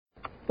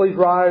Please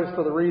rise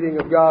for the reading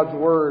of God's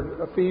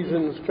Word,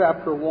 Ephesians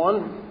chapter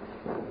 1,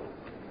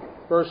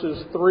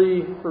 verses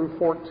 3 through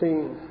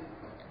 14.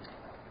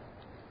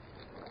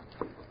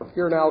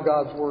 Hear now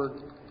God's Word.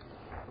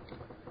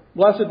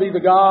 Blessed be the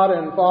God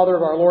and Father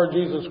of our Lord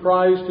Jesus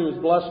Christ, who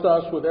has blessed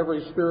us with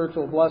every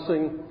spiritual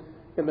blessing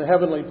in the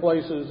heavenly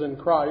places in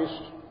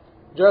Christ,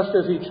 just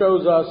as He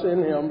chose us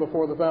in Him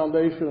before the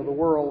foundation of the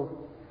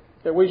world,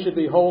 that we should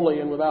be holy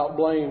and without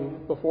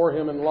blame before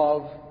Him in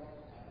love,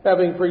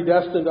 having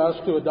predestined us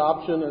to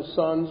adoption as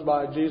sons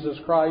by Jesus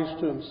Christ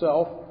to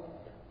Himself,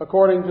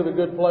 according to the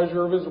good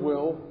pleasure of His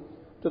will,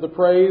 to the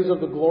praise of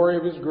the glory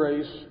of His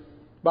grace,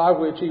 by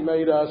which He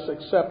made us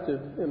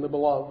accepted in the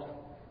Beloved.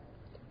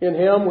 In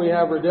Him we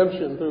have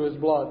redemption through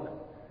His blood,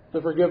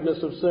 the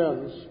forgiveness of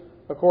sins,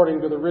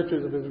 according to the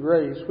riches of His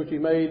grace, which He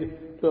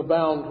made to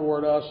abound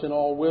toward us in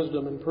all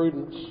wisdom and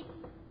prudence,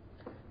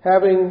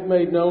 having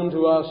made known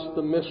to us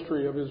the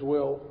mystery of His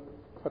will,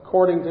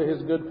 according to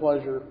His good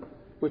pleasure,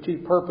 which He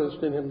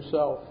purposed in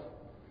Himself,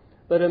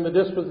 that in the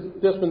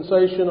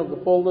dispensation of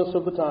the fullness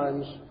of the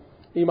times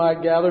He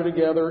might gather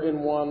together in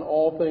one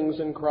all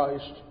things in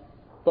Christ,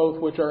 both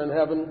which are in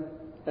heaven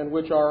and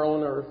which are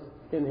on earth,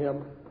 in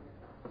Him.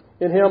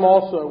 In Him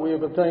also we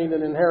have obtained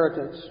an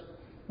inheritance,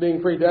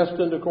 being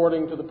predestined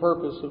according to the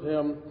purpose of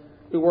Him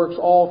who works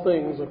all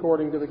things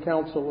according to the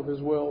counsel of His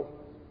will,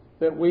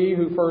 that we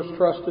who first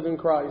trusted in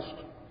Christ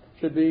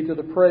should be to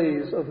the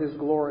praise of His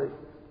glory.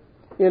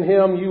 In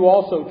Him you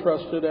also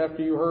trusted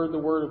after you heard the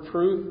word of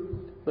truth,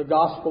 the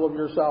gospel of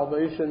your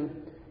salvation,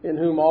 in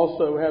whom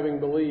also, having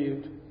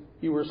believed,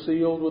 you were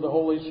sealed with the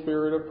Holy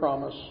Spirit of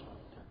promise,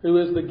 who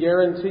is the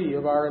guarantee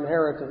of our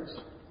inheritance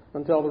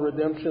until the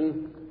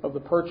redemption of the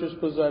purchased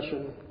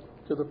possession,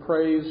 to the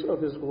praise of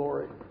His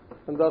glory.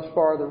 And thus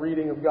far the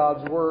reading of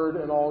God's Word,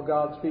 and all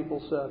God's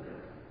people said,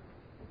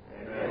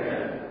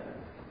 Amen.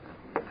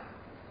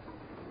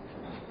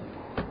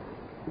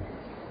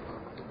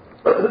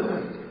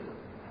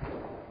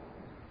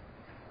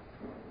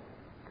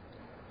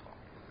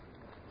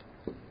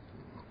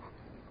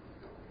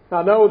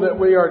 I know that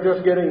we are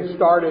just getting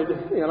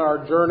started in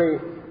our journey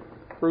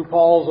through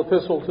Paul's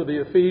epistle to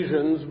the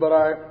Ephesians, but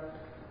I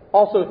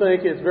also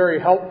think it's very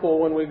helpful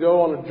when we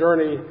go on a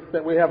journey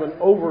that we have an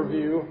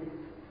overview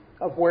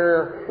of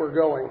where we're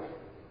going.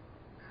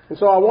 And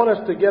so I want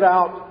us to get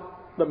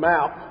out the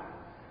map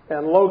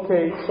and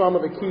locate some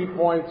of the key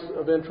points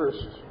of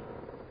interest.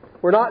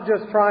 We're not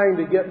just trying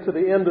to get to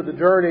the end of the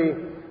journey,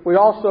 we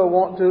also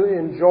want to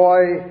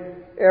enjoy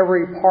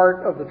every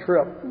part of the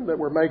trip that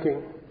we're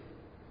making.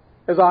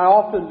 As I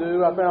often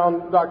do, I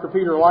found Dr.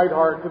 Peter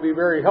Leithart to be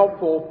very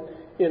helpful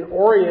in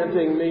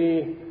orienting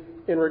me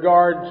in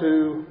regard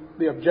to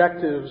the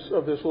objectives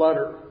of this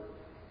letter.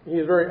 He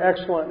is very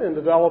excellent in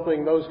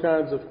developing those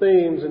kinds of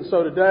themes. And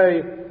so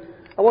today,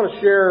 I want to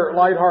share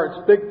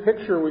Leithart's big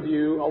picture with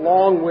you,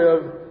 along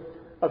with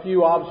a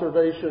few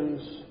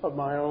observations of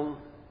my own.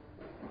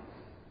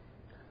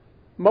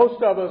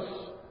 Most of us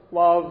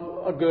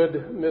love a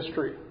good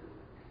mystery.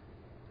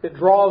 It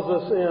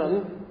draws us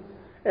in,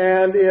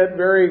 and it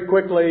very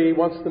quickly,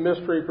 once the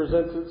mystery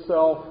presents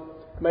itself,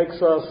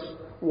 makes us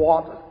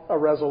want a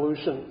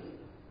resolution.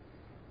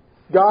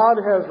 God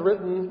has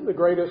written the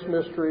greatest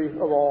mystery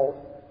of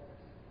all.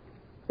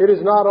 It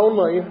is not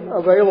only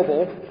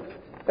available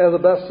as a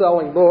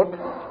best-selling book,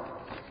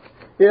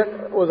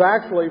 it was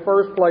actually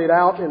first played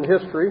out in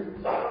history,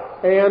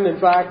 and in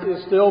fact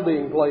is still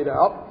being played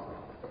out.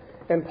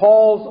 And in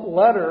Paul's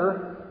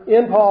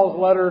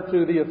letter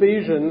to the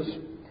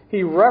Ephesians,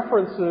 he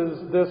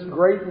references this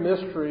great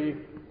mystery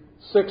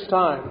 6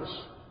 times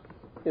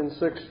in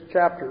 6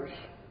 chapters.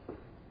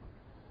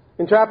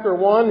 In chapter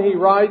 1, he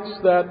writes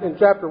that, in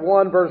chapter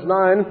 1, verse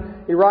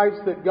 9, he writes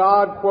that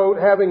God, quote,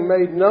 having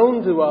made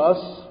known to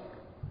us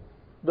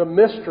the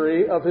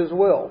mystery of His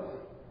will.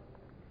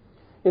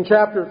 In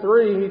chapter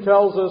 3, he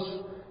tells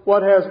us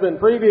what has been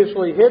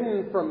previously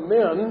hidden from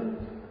men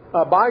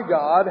by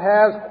God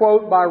has,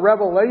 quote, by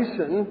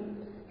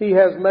revelation, He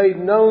has made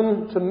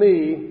known to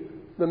me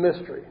the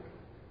mystery.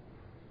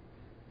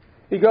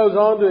 He goes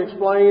on to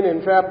explain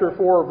in chapter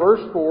 4,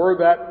 verse 4,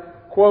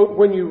 that, quote,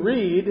 when you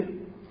read,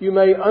 you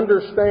may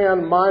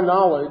understand my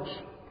knowledge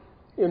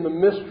in the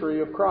mystery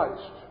of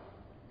Christ.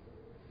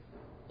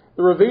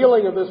 The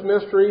revealing of this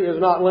mystery is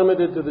not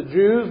limited to the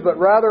Jews, but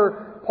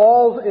rather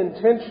Paul's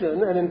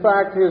intention, and in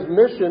fact his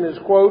mission is,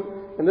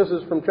 quote, and this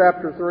is from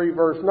chapter 3,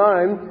 verse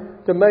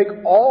 9, to make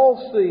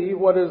all see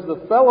what is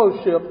the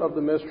fellowship of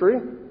the mystery,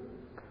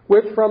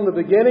 which from the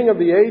beginning of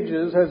the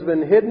ages has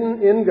been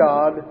hidden in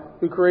God,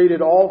 who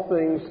created all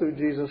things through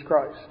Jesus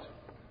Christ.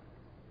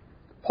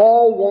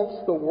 Paul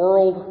wants the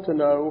world to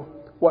know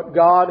what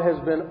God has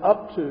been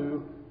up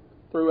to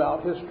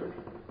throughout history.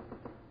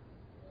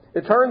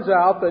 It turns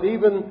out that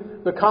even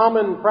the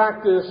common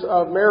practice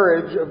of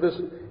marriage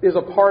is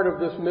a part of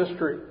this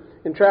mystery.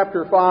 In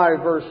chapter 5,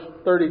 verse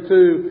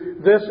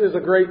 32, this is a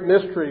great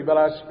mystery, but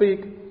I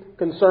speak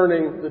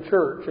concerning the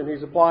church. And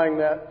he's applying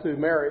that to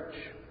marriage.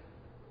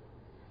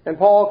 And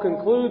Paul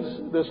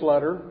concludes this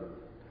letter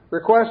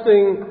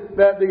requesting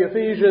that the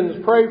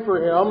Ephesians pray for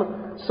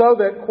him so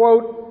that,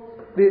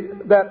 quote,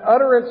 that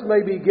utterance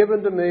may be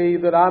given to me,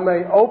 that I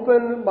may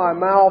open my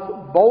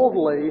mouth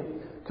boldly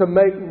to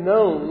make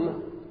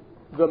known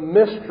the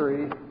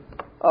mystery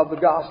of the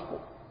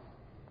gospel.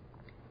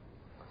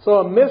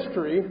 So a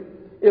mystery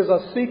is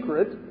a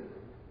secret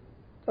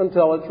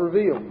until it's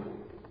revealed.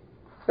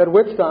 At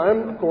which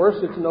time, of course,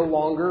 it's no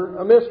longer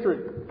a mystery.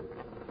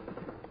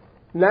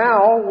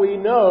 Now we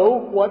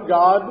know what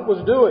God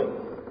was doing.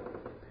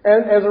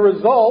 And as a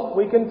result,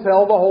 we can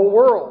tell the whole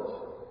world.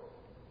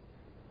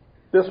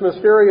 This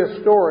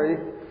mysterious story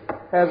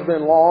has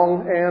been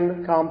long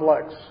and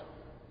complex.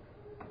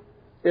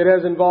 It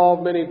has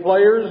involved many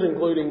players,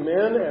 including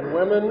men and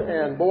women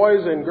and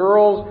boys and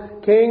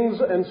girls, kings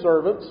and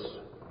servants,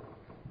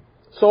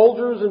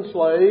 soldiers and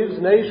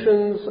slaves,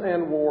 nations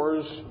and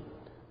wars,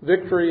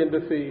 victory and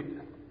defeat,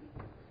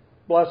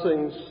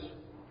 blessings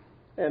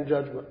and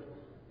judgment.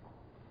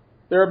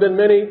 There have been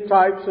many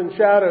types and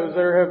shadows.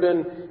 There have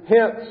been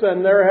hints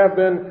and there have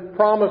been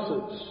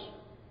promises.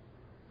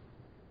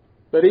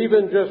 But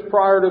even just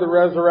prior to the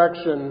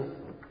resurrection,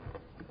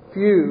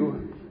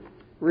 few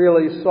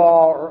really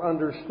saw or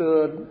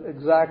understood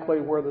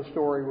exactly where the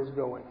story was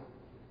going.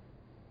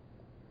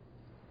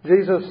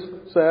 Jesus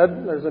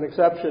said, there's an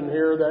exception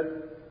here,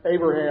 that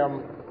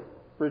Abraham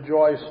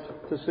rejoiced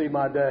to see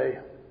my day,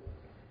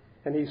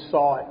 and he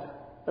saw it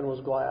and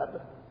was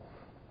glad.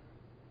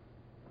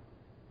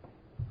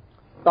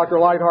 Dr.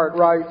 Leithart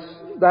writes,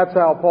 that's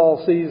how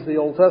Paul sees the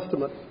Old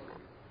Testament.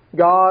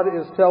 God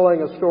is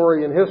telling a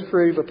story in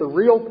history, but the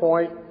real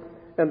point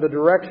and the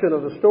direction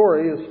of the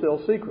story is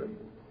still secret.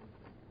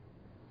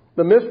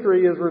 The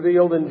mystery is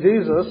revealed in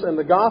Jesus, and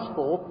the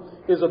gospel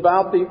is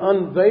about the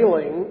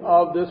unveiling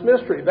of this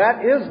mystery.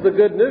 That is the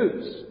good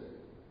news.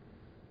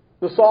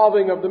 The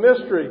solving of the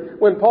mystery.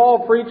 When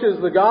Paul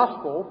preaches the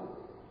gospel,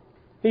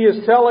 he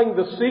is telling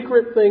the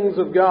secret things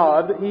of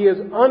God. He is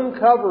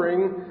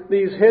uncovering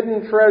these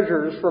hidden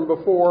treasures from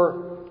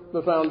before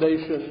the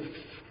foundation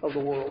of the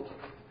world.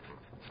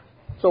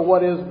 So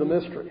what is the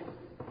mystery?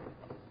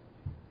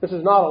 This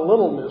is not a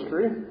little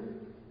mystery,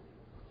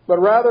 but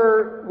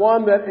rather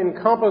one that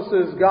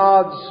encompasses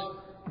God's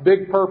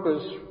big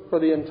purpose for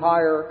the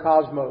entire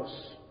cosmos,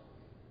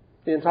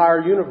 the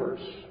entire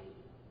universe.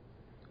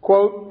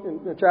 Quote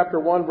in chapter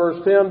 1,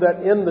 verse 10,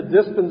 that in the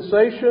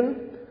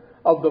dispensation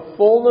of the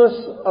fullness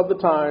of the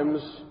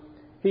times,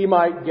 he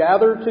might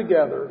gather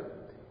together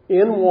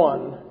in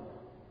one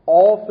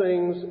all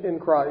things in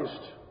Christ,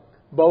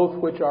 both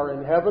which are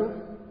in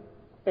heaven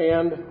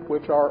and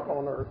which are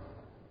on earth.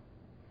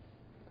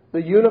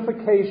 The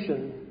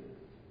unification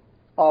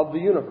of the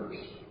universe.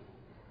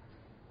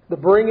 The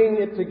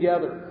bringing it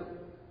together.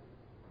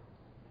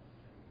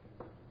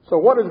 So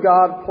what does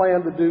God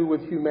plan to do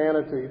with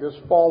humanity, this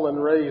fallen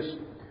race?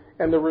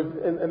 And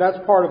that's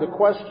part of the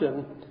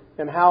question,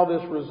 and how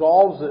this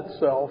resolves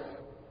itself.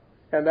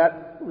 And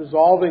that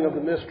resolving of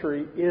the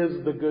mystery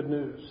is the good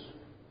news.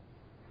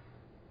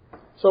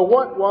 So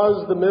what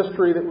was the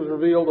mystery that was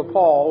revealed to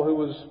Paul, who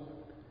was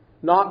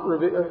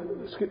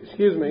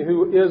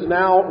who is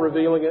now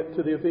revealing it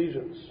to the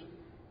Ephesians?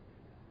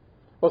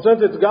 Well,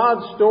 since it's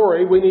God's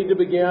story, we need to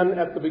begin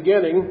at the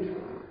beginning.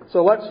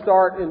 So let's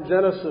start in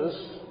Genesis.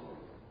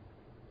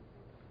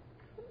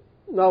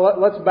 Now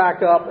let's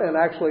back up and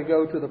actually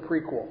go to the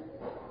prequel.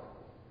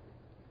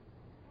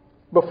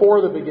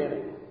 Before the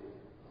beginning.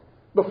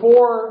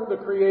 Before the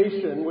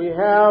creation, we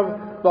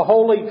have the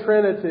Holy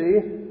Trinity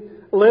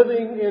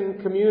living in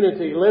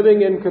community,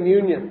 living in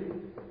communion.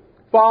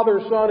 Father,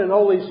 Son, and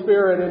Holy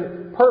Spirit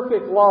in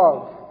perfect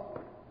love.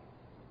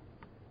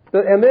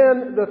 And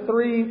then the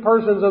three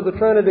persons of the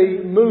Trinity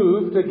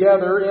move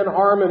together in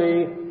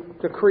harmony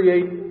to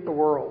create the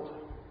world.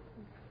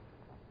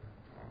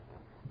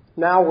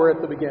 Now we're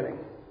at the beginning,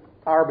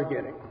 our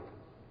beginning.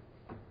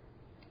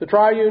 The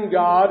triune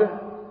God,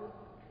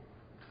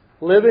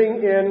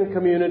 living in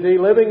community,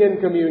 living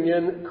in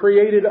communion,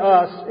 created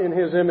us in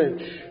His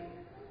image,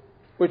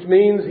 which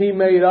means He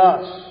made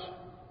us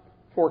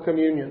for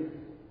communion.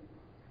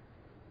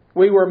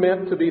 We were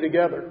meant to be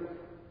together.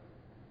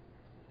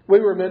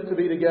 We were meant to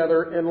be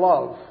together in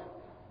love.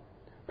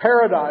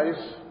 Paradise,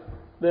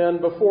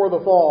 then, before the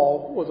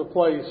fall, was a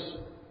place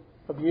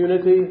of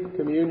unity,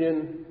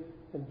 communion,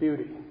 and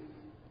beauty.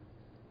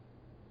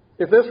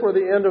 If this were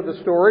the end of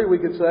the story, we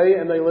could say,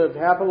 and they lived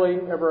happily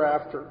ever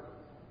after.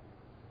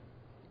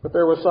 But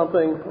there was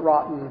something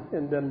rotten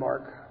in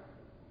Denmark.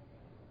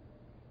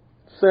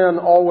 Sin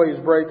always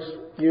breaks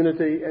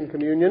unity and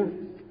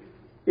communion.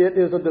 It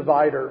is a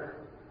divider.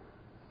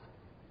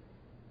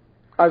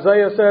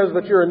 Isaiah says,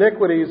 but your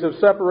iniquities have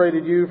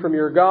separated you from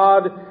your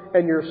God,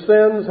 and your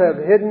sins have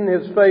hidden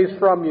His face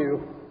from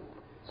you,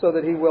 so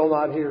that He will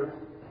not hear.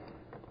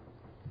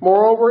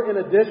 Moreover, in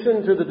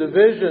addition to the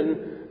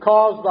division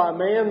caused by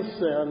man's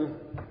sin,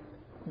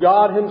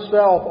 God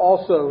Himself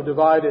also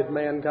divided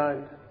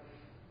mankind.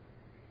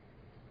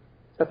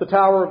 At the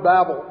Tower of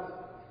Babel,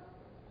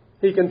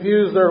 He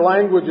confused their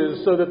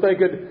languages so that they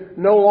could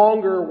no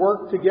longer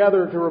work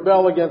together to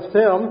rebel against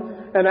Him.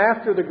 And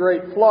after the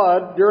great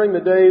flood, during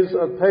the days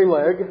of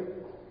Peleg,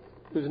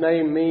 whose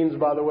name means,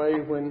 by the way,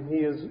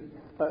 his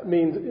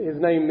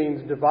name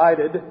means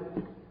divided,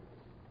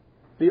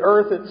 the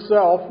earth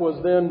itself was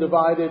then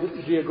divided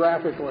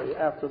geographically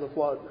after the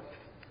flood.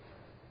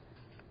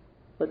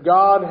 But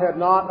God had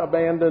not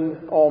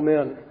abandoned all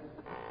men.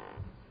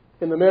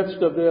 In the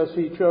midst of this,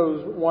 He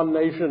chose one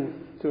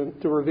nation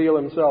to reveal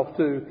Himself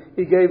to.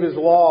 He gave His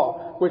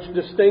law, which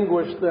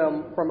distinguished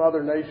them from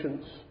other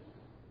nations.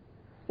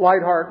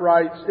 Leithart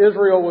writes,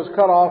 Israel was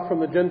cut off from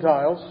the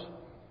Gentiles.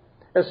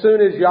 As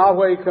soon as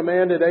Yahweh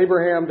commanded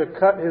Abraham to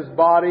cut his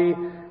body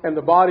and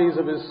the bodies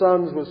of his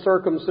sons with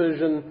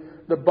circumcision,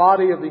 the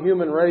body of the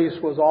human race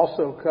was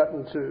also cut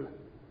in two.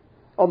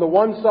 On the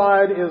one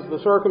side is the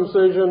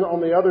circumcision,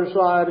 on the other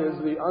side is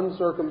the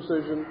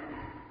uncircumcision.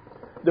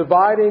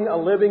 Dividing a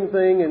living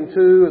thing in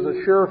two is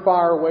a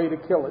surefire way to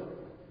kill it.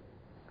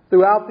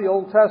 Throughout the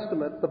Old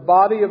Testament, the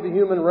body of the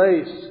human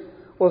race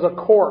was a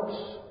corpse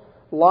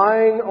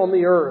lying on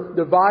the earth,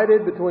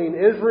 divided between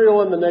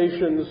Israel and the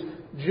nations,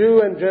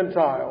 Jew and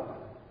Gentile.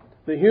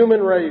 The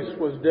human race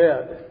was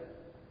dead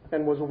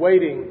and was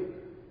waiting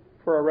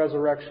for a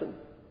resurrection.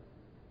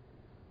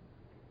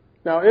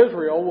 Now,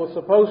 Israel was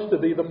supposed to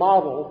be the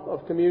model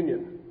of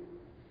communion,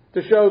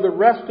 to show the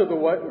rest of the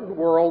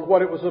world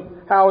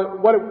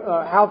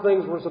how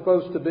things were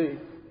supposed to be.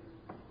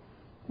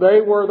 They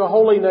were the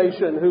holy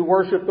nation who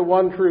worshiped the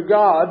one true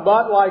God,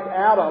 but like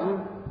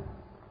Adam,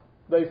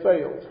 they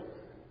failed.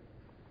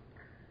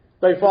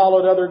 They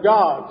followed other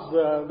gods,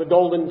 the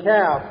golden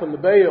calf and the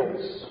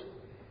Baals.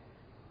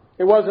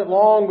 It wasn't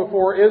long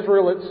before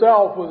Israel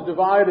itself was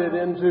divided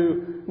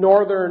into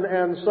northern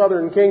and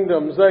southern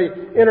kingdoms.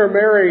 They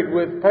intermarried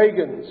with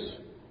pagans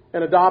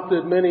and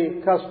adopted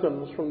many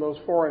customs from those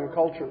foreign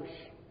cultures.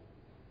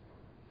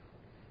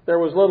 There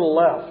was little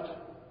left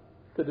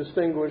to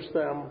distinguish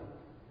them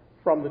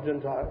from the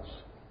Gentiles.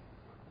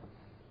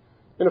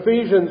 In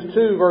Ephesians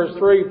 2, verse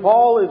 3,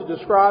 Paul is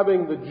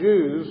describing the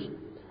Jews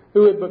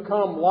who had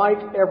become like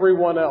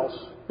everyone else.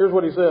 Here's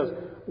what he says.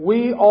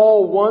 We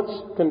all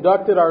once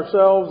conducted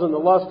ourselves in the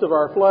lust of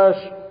our flesh,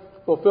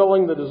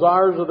 fulfilling the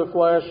desires of the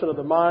flesh and of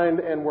the mind,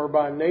 and were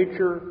by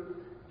nature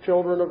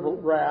children of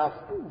wrath,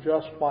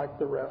 just like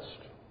the rest.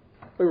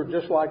 We were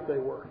just like they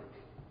were.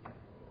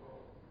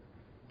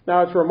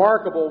 Now, it's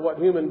remarkable what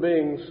human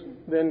beings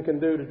then can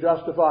do to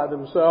justify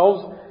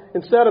themselves.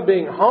 Instead of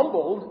being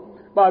humbled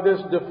by this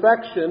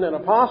defection and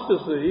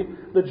apostasy,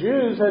 the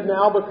Jews had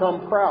now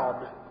become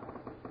proud.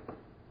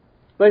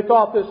 They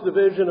thought this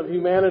division of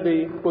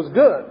humanity was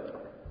good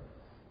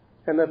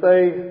and that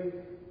they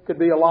could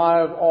be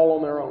alive all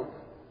on their own.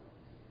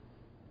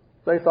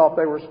 They thought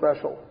they were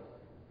special.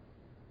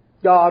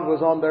 God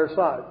was on their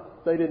side.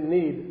 They didn't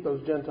need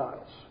those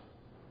Gentiles.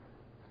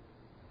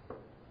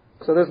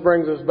 So this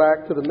brings us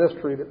back to the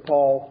mystery that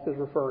Paul is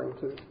referring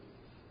to.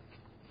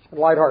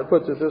 Leithart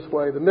puts it this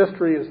way, the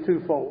mystery is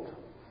twofold.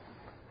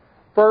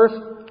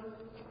 First,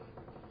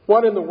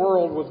 what in the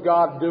world was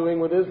God doing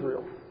with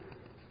Israel?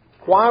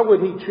 Why would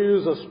He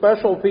choose a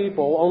special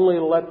people only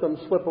to let them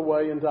slip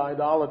away into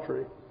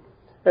idolatry?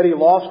 Had He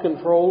lost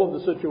control of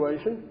the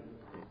situation?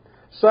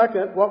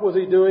 Second, what was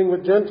He doing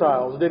with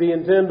Gentiles? Did He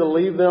intend to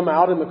leave them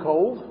out in the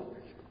cold?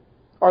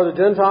 Are the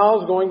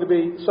Gentiles going to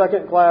be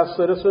second-class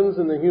citizens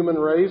in the human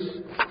race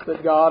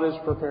that God is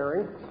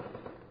preparing?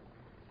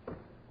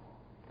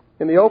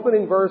 In the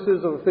opening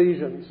verses of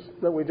Ephesians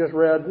that we just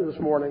read this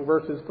morning,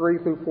 verses 3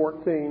 through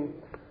 14,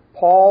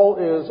 Paul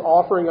is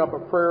offering up a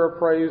prayer of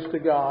praise to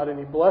God, and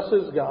he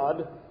blesses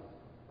God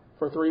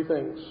for three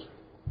things.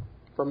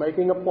 For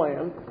making a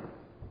plan.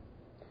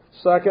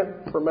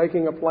 Second, for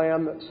making a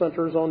plan that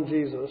centers on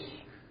Jesus.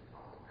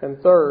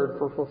 And third,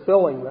 for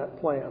fulfilling that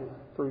plan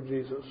through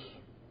Jesus.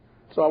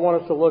 So I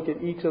want us to look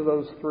at each of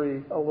those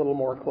three a little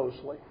more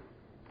closely.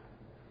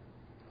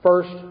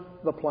 First,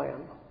 the plan.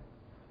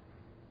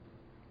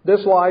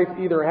 This life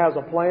either has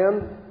a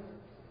plan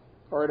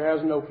or it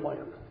has no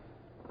plan.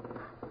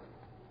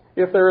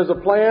 If there is a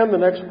plan, the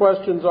next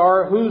questions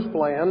are, whose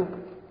plan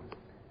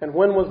and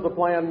when was the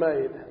plan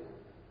made?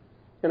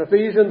 In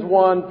Ephesians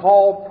 1,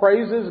 Paul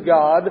praises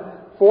God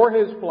for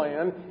His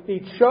plan.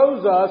 He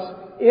chose us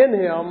in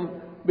Him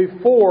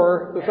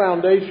before the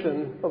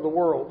foundation of the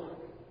world.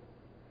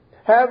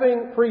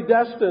 Having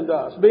predestined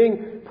us,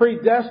 being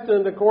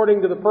predestined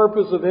according to the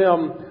purpose of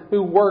Him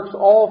who works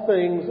all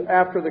things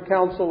after the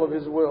counsel of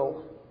His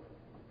will.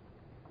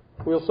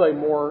 We'll say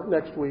more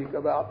next week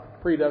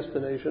about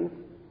predestination.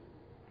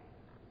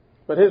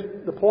 But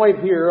the point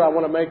here I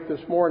want to make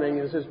this morning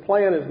is His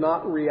plan is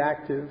not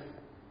reactive,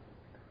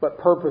 but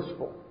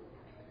purposeful.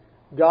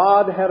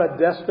 God had a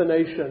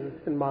destination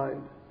in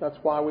mind. That's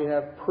why we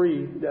have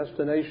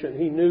predestination.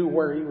 He knew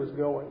where He was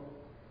going.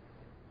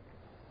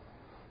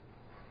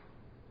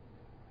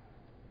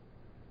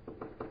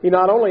 He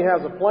not only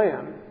has a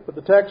plan, but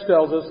the text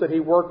tells us that He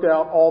worked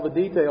out all the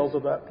details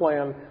of that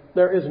plan.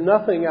 There is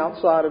nothing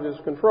outside of His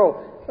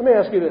control. Let me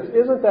ask you this.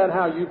 Isn't that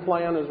how you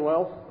plan as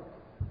well?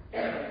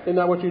 Isn't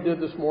that what you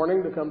did this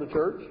morning to come to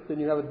church? Didn't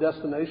you have a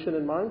destination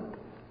in mind?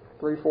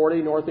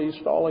 340 Northeast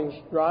Stallings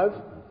Drive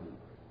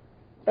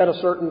at a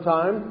certain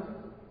time.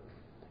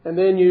 And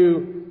then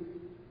you,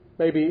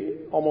 maybe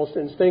almost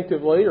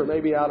instinctively or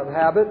maybe out of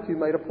habit, you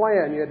made a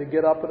plan. You had to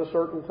get up at a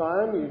certain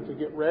time, you had to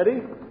get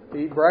ready, to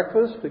eat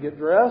breakfast, to get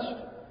dressed,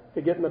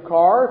 to get in the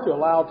car, to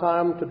allow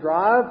time to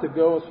drive, to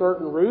go a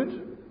certain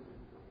route.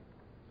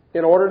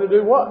 In order to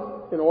do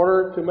what? In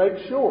order to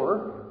make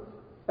sure,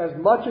 as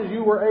much as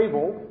you were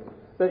able,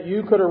 that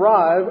you could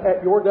arrive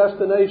at your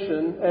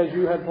destination as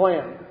you had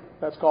planned.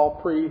 That's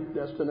called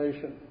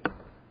predestination.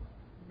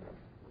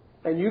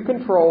 And you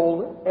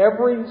controlled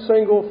every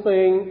single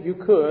thing you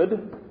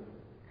could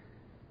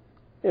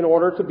in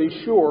order to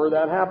be sure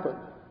that happened.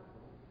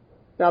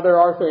 Now, there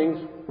are things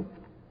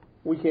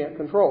we can't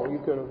control. You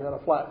could have had a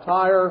flat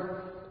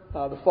tire.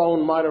 The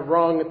phone might have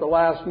rung at the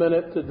last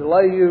minute to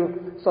delay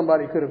you.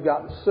 Somebody could have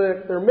gotten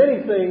sick. There are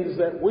many things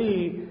that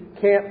we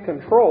can't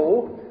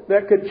control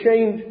that could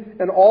change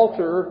and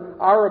alter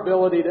our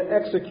ability to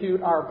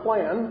execute our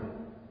plan.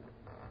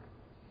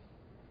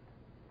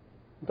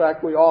 In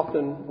fact, we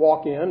often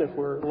walk in if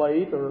we're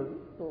late or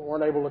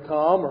weren't able to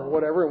come or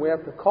whatever, and we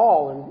have to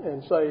call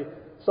and say,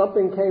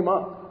 something came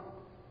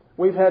up.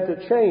 We've had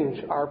to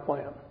change our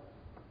plan.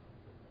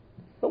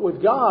 But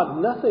with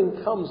God,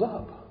 nothing comes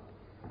up.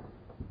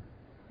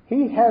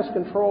 He has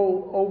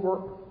control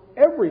over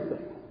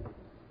everything.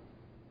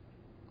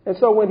 And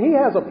so when He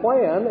has a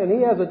plan and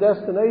He has a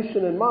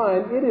destination in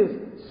mind, it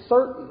is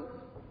certain.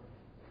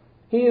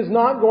 He is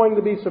not going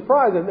to be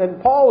surprised.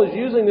 And Paul is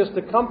using this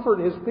to comfort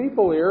his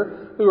people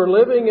here who are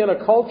living in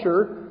a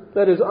culture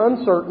that is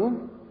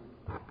uncertain.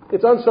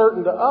 It's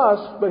uncertain to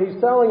us, but he's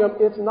telling them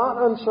it's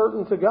not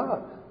uncertain to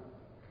God.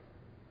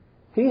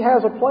 He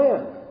has a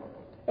plan.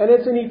 And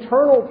it's an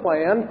eternal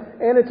plan,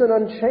 and it's an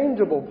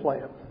unchangeable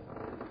plan.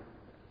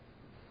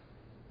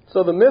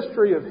 So the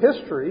mystery of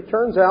history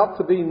turns out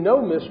to be no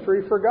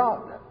mystery for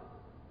God.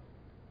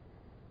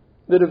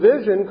 The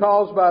division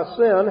caused by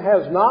sin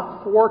has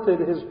not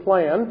thwarted His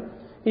plan.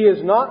 He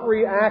is not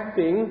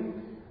reacting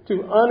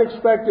to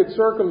unexpected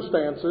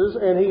circumstances,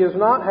 and He is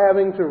not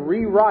having to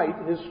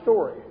rewrite His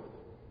story.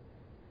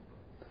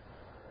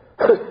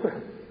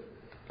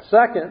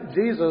 Second,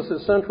 Jesus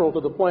is central to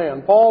the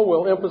plan. Paul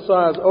will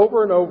emphasize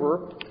over and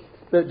over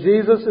that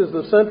Jesus is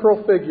the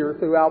central figure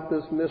throughout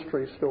this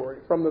mystery story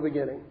from the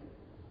beginning.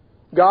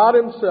 God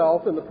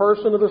Himself, in the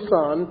person of the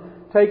Son,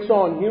 takes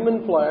on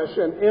human flesh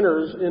and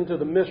enters into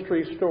the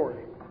mystery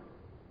story.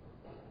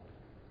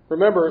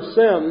 Remember,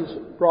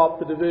 sins brought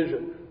the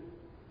division.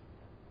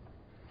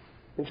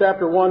 In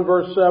chapter 1,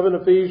 verse 7,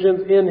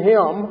 Ephesians, in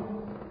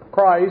Him,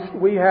 Christ,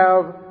 we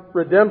have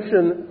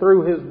redemption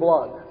through His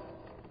blood.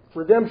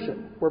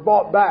 Redemption. We're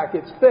bought back.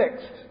 It's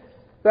fixed.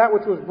 That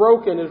which was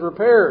broken is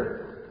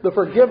repaired. The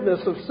forgiveness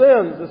of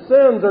sins. The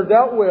sins are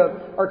dealt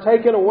with, are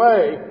taken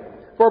away.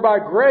 For by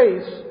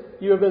grace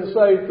you have been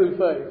saved through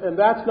faith. And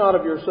that's not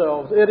of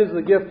yourselves. It is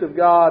the gift of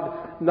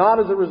God, not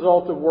as a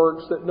result of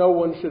works, that no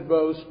one should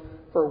boast,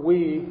 for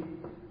we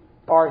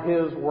are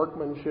His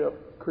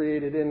workmanship,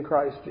 created in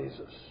Christ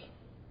Jesus,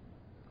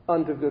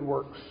 unto good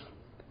works,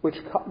 which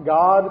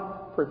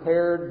God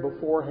prepared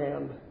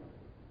beforehand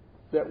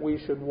that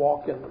we should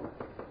walk in them.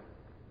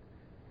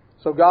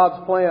 So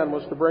God's plan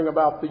was to bring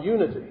about the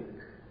unity,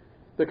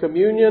 the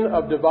communion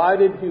of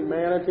divided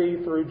humanity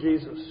through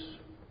Jesus.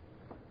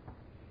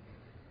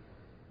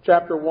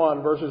 Chapter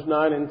 1, verses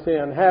 9 and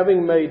 10.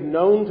 Having made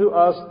known to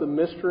us the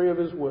mystery of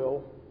His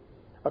will,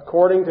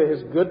 according to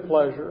His good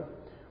pleasure,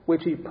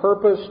 which He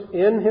purposed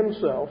in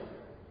Himself,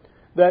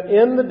 that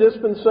in the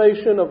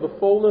dispensation of the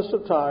fullness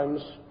of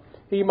times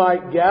He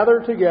might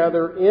gather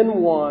together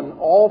in one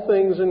all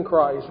things in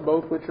Christ,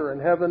 both which are in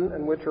heaven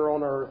and which are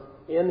on earth,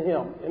 in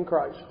Him, in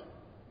Christ.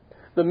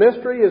 The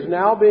mystery is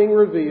now being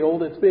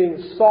revealed. It's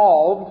being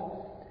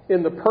solved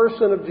in the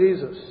person of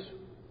Jesus,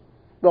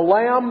 the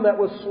Lamb that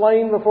was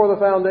slain before the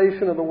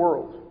foundation of the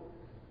world.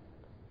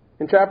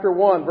 In chapter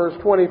 1, verse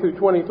 20 through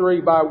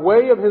 23, by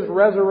way of His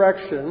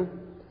resurrection,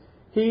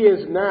 He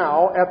is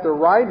now at the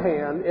right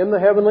hand in the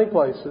heavenly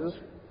places,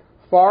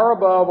 far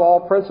above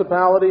all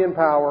principality and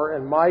power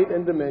and might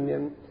and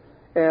dominion,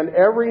 and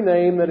every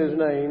name that is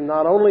named,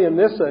 not only in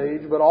this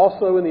age, but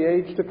also in the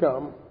age to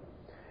come.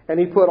 And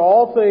He put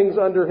all things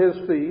under His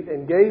feet,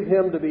 and gave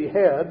Him to be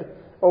head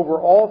over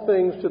all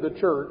things to the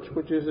church,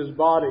 which is His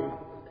body,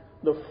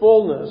 the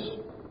fullness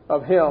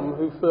of Him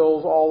who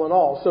fills all in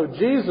all. So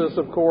Jesus,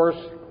 of course,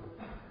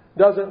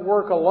 doesn't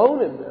work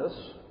alone in this.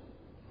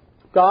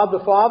 God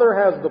the Father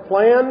has the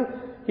plan.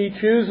 He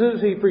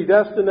chooses, He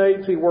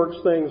predestinates, He works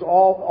things,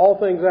 all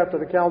things after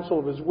the counsel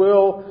of His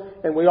will.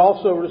 And we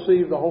also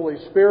receive the Holy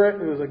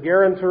Spirit, who is a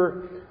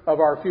guarantor of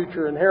our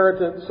future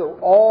inheritance. So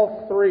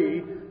all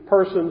three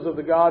persons of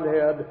the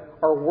Godhead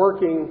are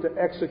working to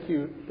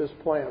execute this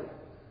plan.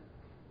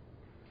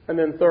 And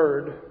then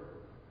third,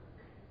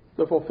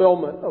 the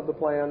fulfillment of the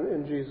plan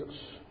in Jesus.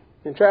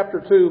 In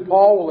chapter 2,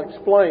 Paul will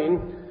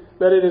explain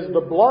that it is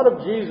the blood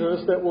of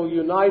Jesus that will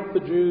unite the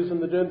Jews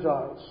and the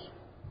Gentiles.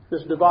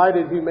 This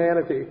divided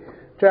humanity.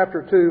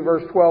 chapter 2,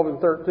 verse 12 and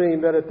 13,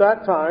 that at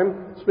that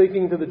time,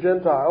 speaking to the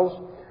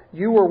Gentiles,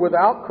 you were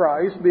without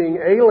Christ, being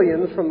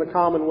aliens from the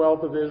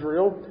commonwealth of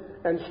Israel,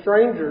 and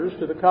strangers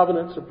to the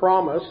covenants of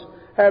promise,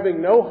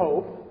 having no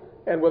hope,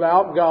 and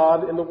without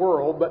God in the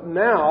world. But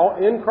now,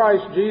 in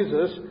Christ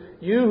Jesus,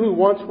 you who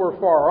once were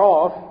far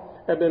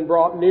off have been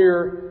brought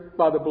near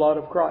by the blood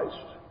of Christ.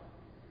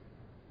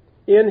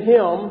 In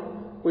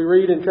Him, we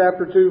read in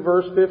chapter 2,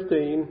 verse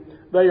 15,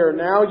 they are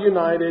now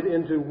united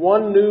into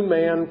one new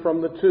man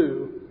from the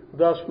two,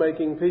 thus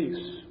making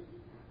peace.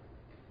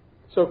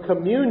 So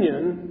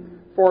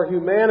communion for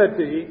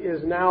humanity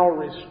is now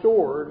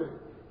restored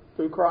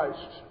through Christ.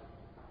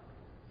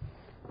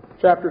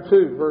 Chapter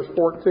 2, verse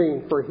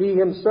 14, for He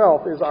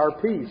Himself is our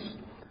peace,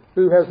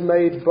 who has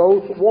made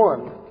both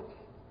one,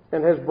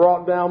 and has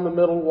brought down the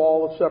middle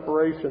wall of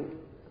separation,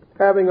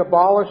 having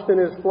abolished in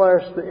His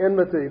flesh the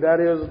enmity,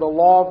 that is, the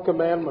law of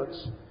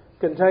commandments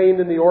contained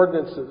in the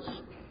ordinances,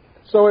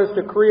 so as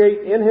to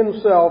create in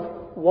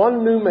Himself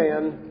one new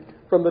man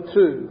from the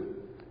two,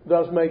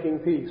 thus making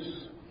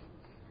peace.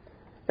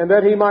 And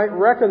that He might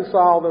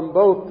reconcile them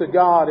both to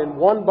God in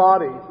one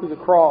body through the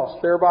cross,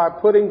 thereby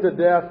putting to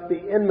death the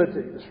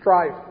enmity, the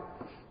strife.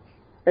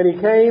 And He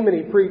came and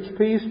He preached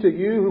peace to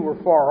you who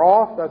were far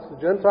off, that's the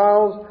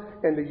Gentiles,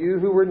 and to you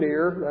who were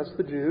near, that's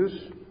the Jews.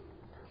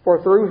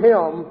 For through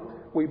Him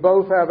we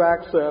both have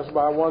access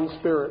by one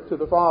Spirit to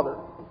the Father.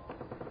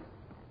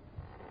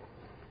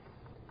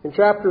 In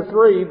chapter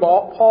 3,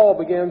 Paul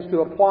begins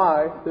to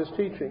apply this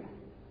teaching.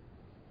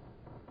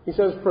 He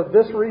says, for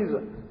this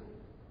reason,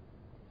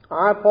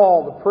 I,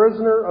 Paul, the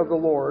prisoner of the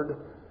Lord,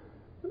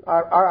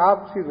 I,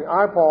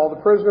 Paul,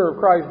 the prisoner of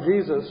Christ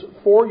Jesus,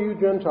 for you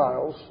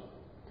Gentiles,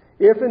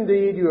 if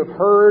indeed you have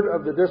heard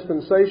of the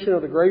dispensation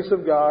of the grace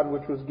of God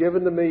which was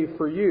given to me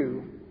for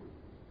you,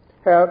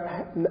 how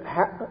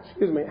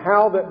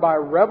that by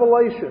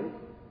revelation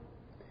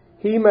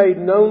He made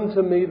known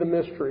to me the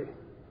mystery,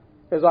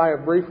 as I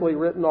have briefly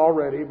written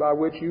already, by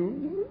which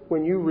you,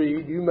 when you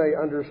read, you may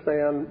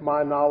understand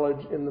my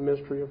knowledge in the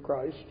mystery of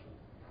Christ,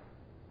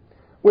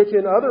 which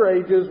in other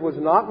ages was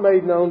not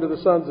made known to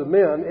the sons of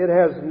men. It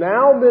has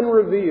now been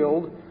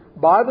revealed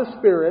by the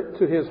Spirit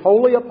to His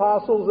holy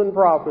apostles and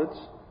prophets,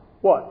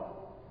 what?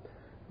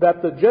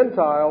 That the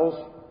Gentiles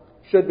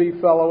should be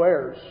fellow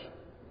heirs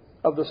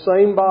of the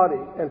same body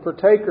and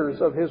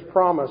partakers of His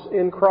promise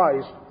in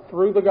Christ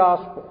through the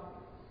gospel,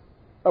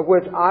 of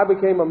which I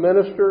became a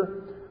minister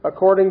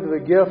according to the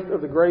gift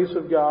of the grace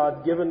of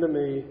God given to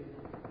me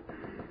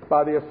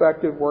by the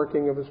effective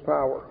working of His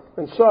power.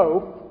 And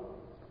so,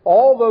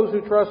 all those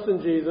who trust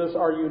in Jesus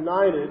are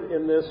united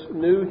in this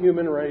new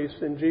human race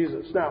in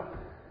Jesus. Now,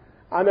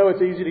 I know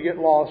it's easy to get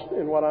lost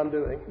in what I'm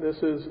doing.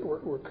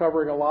 We're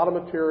covering a lot of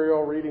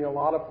material, reading a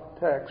lot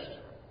of text.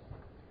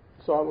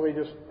 So let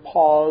me just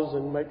pause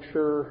and make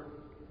sure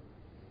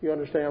you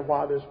understand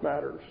why this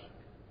matters.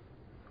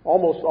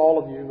 Almost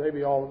all of you,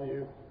 maybe all of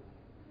you,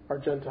 are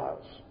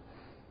Gentiles.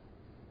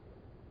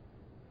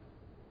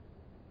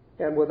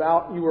 And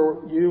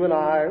you and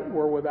I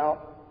were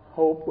without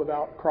hope,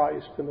 without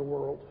Christ in the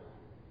world.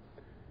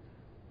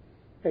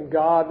 And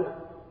God's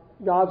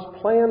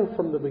plan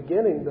from the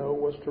beginning, though,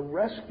 was to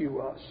rescue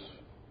us.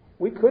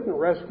 We couldn't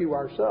rescue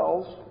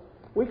ourselves.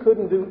 We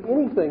couldn't do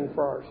anything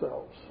for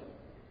ourselves.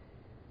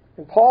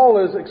 And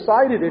Paul is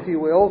excited, if you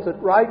will, to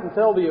write and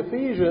tell the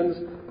Ephesians,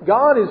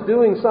 God is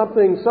doing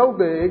something so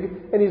big,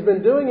 and He's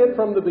been doing it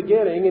from the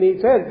beginning, and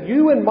He said,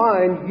 you in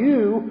mind,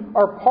 you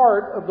are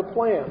part of the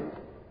plan.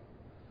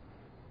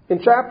 In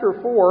chapter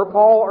 4,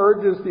 Paul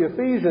urges the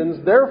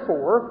Ephesians,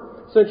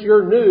 therefore, since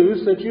you're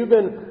new, since you've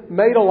been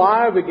made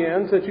alive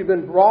again, since you've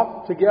been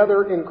brought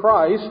together in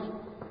Christ,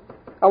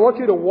 I want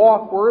you to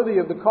walk worthy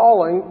of the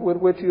calling with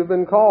which you have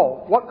been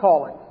called. What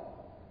calling?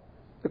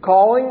 The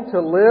calling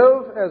to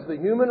live as the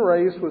human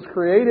race was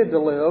created to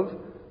live.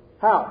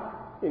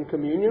 How? In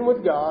communion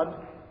with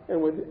God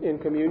and in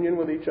communion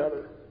with each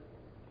other.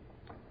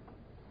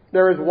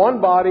 There is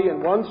one body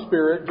and one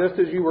Spirit, just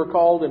as you were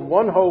called in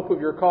one hope of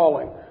your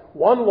calling.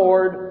 One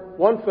Lord,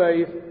 one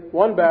faith,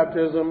 one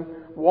baptism,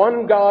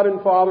 one God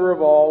and Father of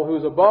all, who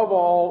is above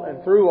all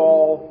and through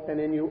all and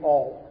in you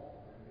all.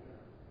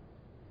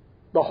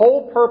 The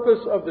whole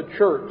purpose of the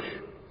church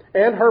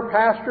and her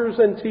pastors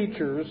and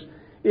teachers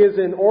is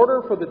in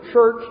order for the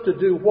church to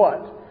do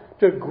what?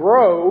 To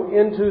grow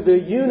into the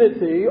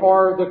unity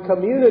or the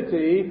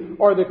community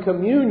or the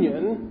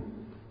communion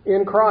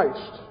in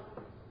Christ.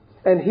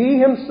 And He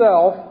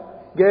Himself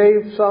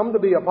gave some to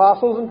be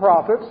apostles and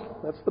prophets,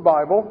 that's the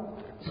Bible,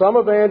 some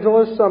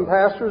evangelists, some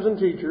pastors and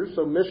teachers,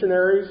 so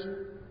missionaries,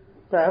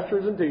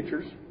 pastors and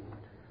teachers,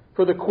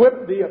 for the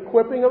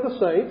equipping of the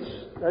saints,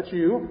 that's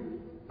you,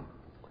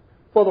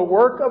 for the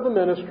work of the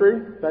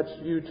ministry, that's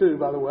you too,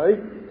 by the way,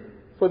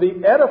 for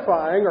the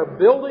edifying or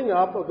building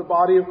up of the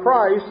body of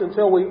Christ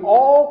until we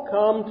all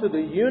come to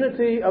the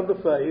unity of the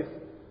faith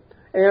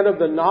and of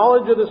the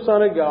knowledge of the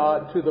Son of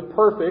God, to the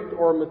perfect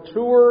or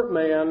mature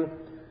man,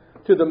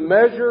 to the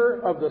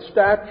measure of the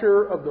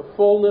stature of the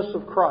fullness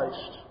of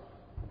Christ,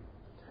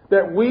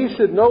 that we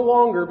should no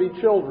longer be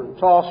children,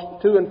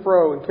 tossed to and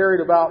fro and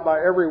carried about by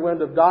every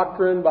wind of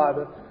doctrine, by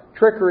the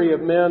trickery of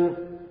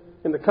men,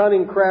 in the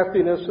cunning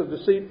craftiness of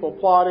deceitful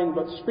plotting,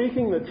 but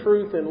speaking the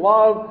truth in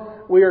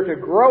love, we are to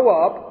grow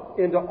up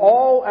into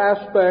all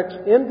aspects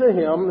into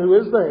Him who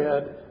is the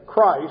head,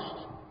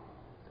 Christ,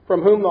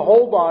 from whom the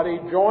whole body,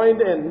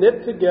 joined and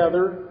knit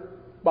together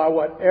by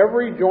what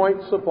every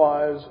joint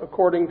supplies,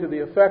 according to the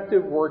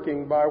effective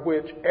working by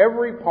which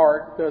every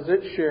part does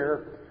its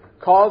share,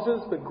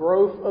 causes the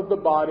growth of the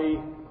body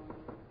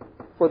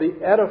for the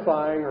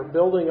edifying or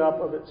building up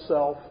of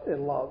itself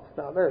in love.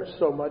 Now, there's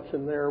so much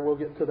in there. We'll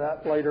get to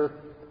that later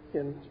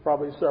in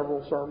probably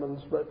several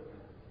sermons, but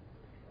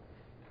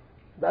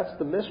that's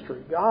the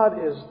mystery. God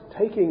is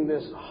taking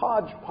this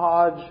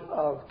hodgepodge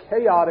of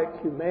chaotic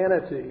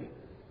humanity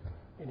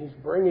and He's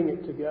bringing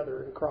it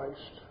together in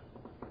Christ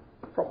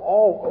from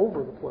all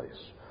over the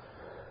place.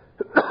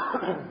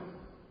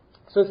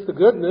 Since the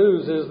good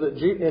news is that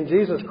in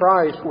Jesus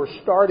Christ we're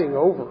starting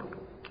over.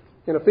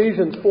 In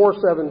Ephesians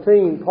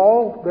 4:17,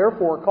 Paul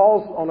therefore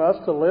calls on us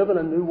to live in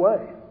a new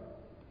way.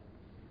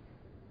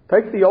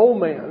 Take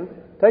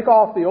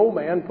off the old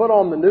man, put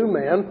on the new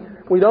man.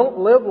 We don't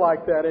live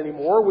like that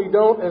anymore. We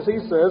don't, as he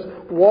says,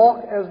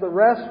 walk as the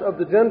rest of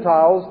the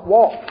Gentiles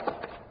walk.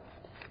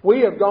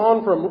 We have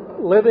gone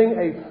from living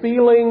a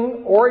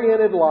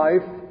feeling-oriented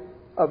life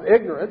of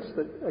ignorance,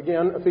 that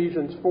again,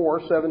 Ephesians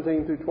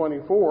 4:17 through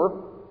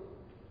 24.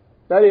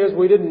 That is,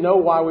 we didn't know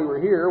why we were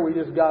here. We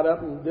just got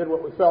up and did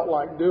what we felt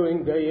like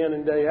doing day in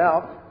and day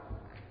out.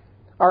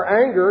 Our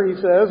anger, he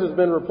says, has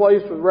been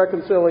replaced with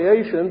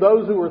reconciliation.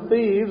 Those who were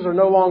thieves are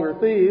no longer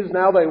thieves.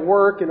 Now they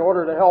work in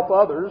order to help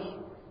others.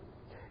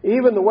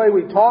 Even the way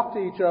we talk to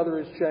each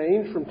other has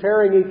changed, from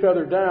tearing each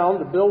other down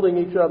to building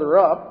each other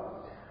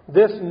up.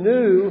 This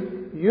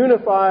new,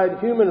 unified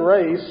human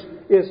race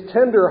is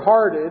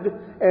tender-hearted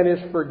and is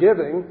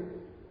forgiving.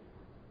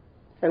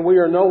 And we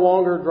are no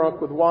longer drunk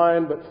with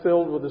wine, but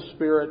filled with the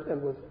Spirit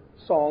and with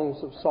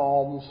songs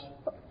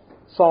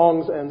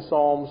and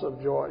psalms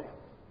of joy.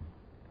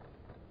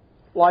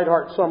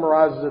 Lightheart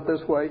summarizes it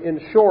this way. In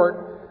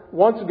short,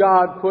 once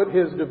God put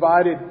His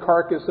divided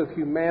carcass of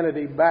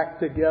humanity back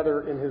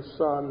together in His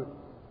Son,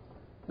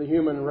 the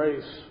human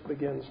race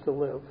begins to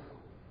live.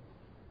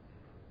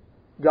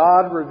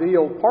 God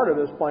revealed part of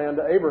this plan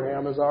to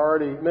Abraham, as I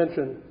already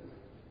mentioned.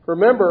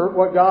 Remember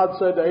what God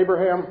said to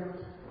Abraham?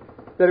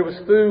 That it was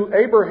through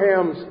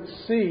Abraham's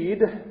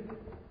seed,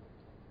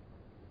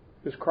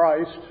 who's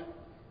Christ,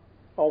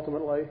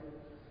 ultimately,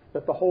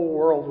 that the whole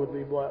world would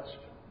be blessed.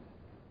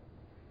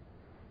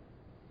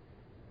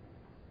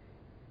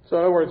 So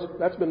in other words,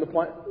 that's been the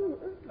plan.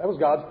 That was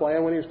God's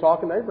plan when He was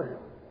talking to Abraham.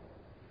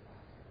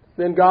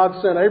 Then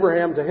God sent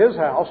Abraham to his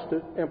house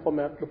to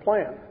implement the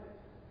plan.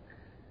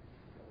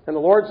 And the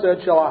Lord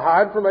said, "Shall I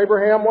hide from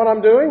Abraham what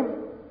I'm doing?"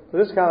 So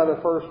this is kind of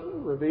the first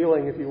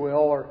revealing, if you will.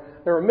 Or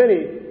there were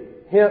many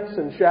hints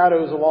and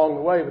shadows along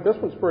the way, but this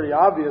one's pretty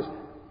obvious.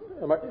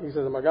 He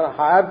says, am I going to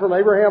hide from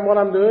Abraham what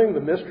I'm doing?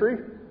 The mystery.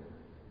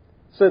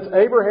 Since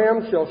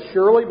Abraham shall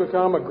surely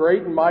become a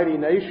great and mighty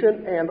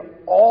nation, and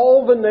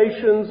all the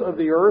nations of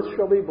the earth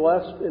shall be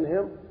blessed in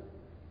him.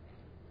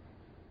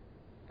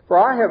 For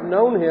I have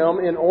known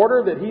him in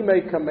order that he may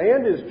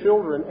command his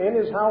children and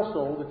his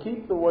household to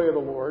keep the way of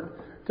the Lord,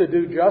 to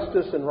do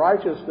justice and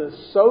righteousness,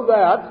 so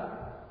that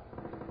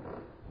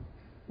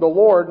the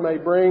Lord may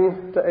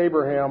bring to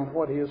Abraham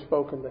what He has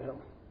spoken to him.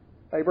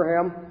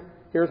 Abraham,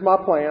 here's my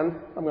plan.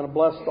 I'm going to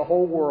bless the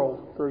whole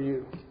world through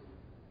you.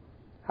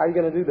 How are you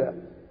going to do that?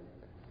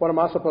 What am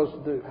I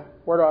supposed to do?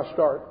 Where do I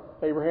start?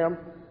 Abraham,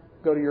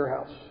 go to your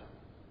house.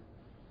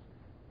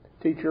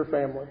 Teach your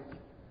family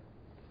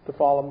to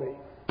follow me,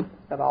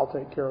 and I'll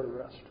take care of the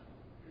rest.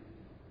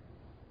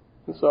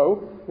 And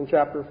so, in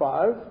chapter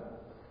 5,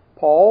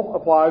 Paul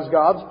applies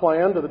God's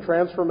plan to the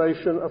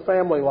transformation of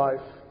family life.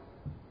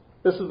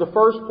 This is the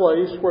first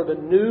place where the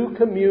new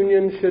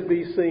communion should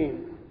be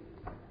seen,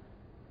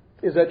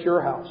 is at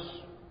your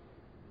house.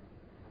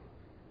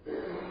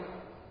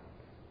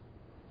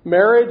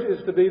 Marriage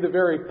is to be the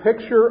very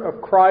picture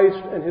of Christ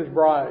and His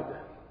bride.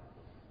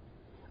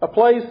 A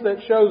place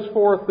that shows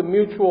forth the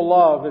mutual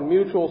love and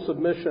mutual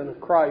submission of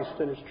Christ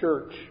and His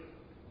church.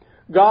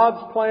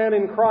 God's plan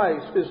in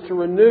Christ is to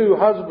renew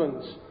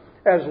husbands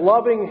as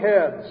loving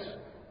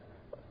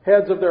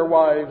heads of their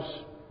wives,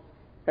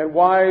 and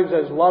wives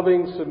as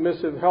loving,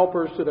 submissive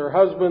helpers to their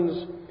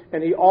husbands.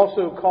 And He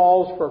also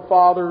calls for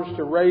fathers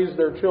to raise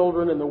their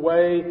children in the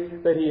way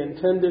that He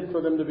intended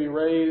for them to be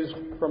raised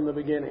from the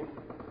beginning,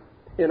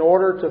 in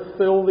order to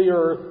fill the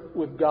earth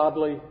with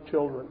godly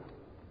children.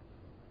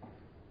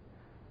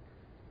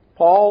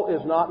 Paul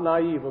is not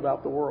naive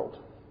about the world.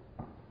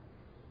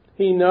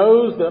 He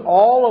knows that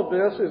all of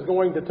this is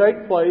going to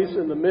take place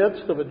in the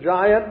midst of a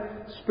giant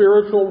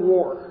spiritual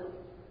war.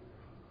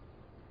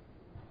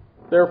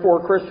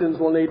 Therefore, Christians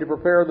will need to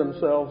prepare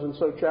themselves. And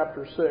so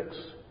chapter 6,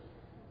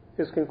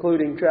 his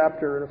concluding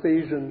chapter in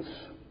Ephesians,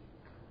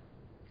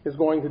 is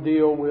going to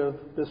deal with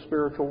this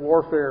spiritual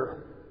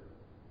warfare.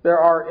 There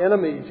are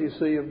enemies, you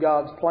see, of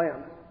God's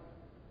plan.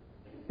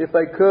 If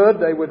they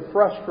could, they would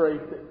frustrate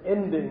the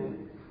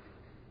ending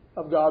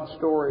of God's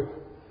story.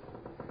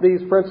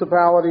 These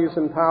principalities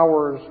and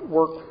powers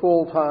work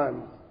full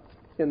time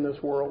in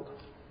this world.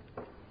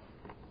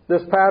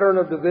 This pattern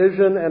of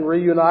division and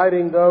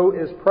reuniting, though,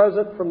 is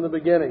present from the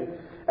beginning.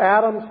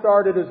 Adam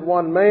started as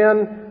one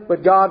man,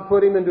 but God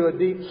put him into a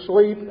deep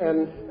sleep,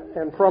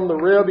 and from the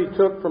rib he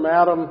took from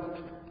Adam,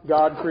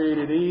 God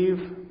created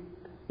Eve.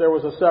 There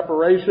was a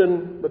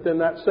separation, but then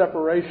that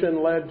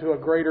separation led to a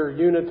greater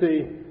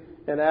unity,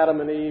 and Adam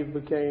and Eve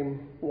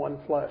became one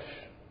flesh.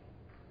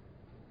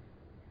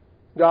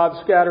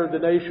 God scattered the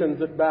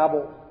nations at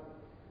Babel,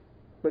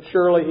 but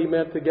surely He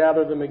meant to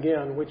gather them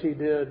again, which He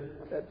did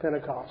at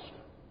Pentecost.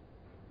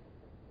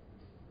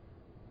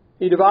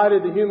 He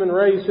divided the human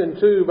race in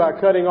two by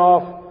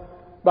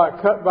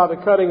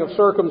the cutting of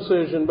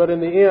circumcision, but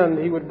in the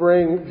end He would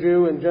bring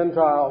Jew and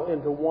Gentile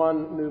into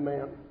one new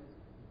man.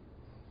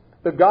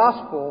 The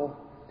gospel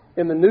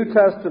in the New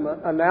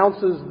Testament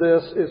announces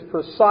this is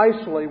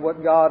precisely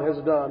what God has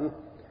done,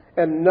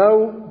 and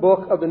no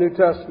book of the New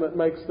Testament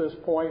makes this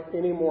point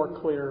any more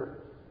clear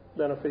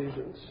than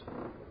Ephesians.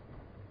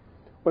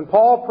 When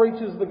Paul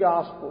preaches the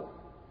gospel,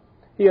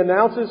 he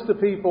announces to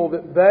people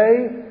that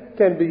they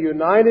can be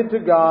united to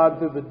God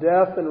through the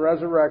death and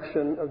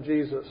resurrection of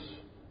Jesus.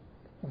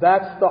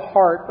 That's the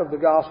heart of the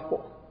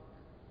gospel.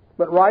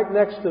 But right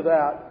next to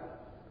that,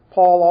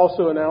 Paul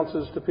also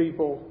announces to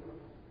people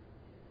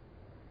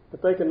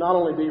that they can not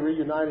only be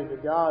reunited to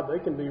God, they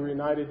can be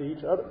reunited to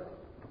each other.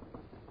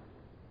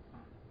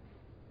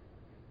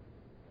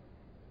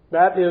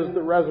 That is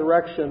the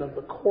resurrection of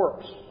the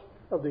corpse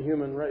of the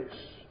human race.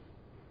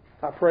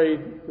 I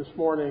prayed this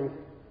morning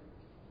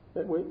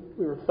that we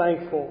were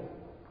thankful.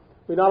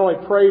 We not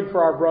only prayed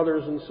for our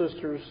brothers and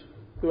sisters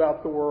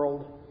throughout the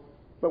world,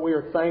 but we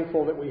are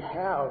thankful that we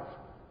have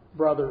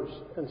brothers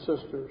and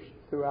sisters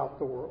throughout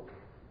the world.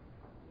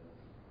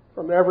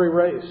 From every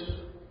race,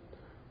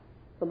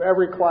 from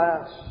every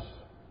class.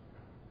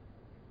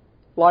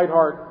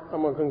 Lightheart,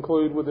 I'm going to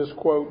conclude with this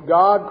quote.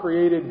 God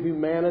created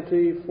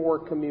humanity for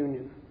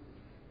communion.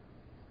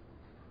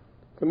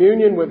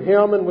 Communion with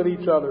Him and with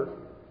each other.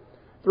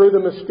 Through the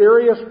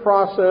mysterious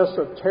process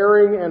of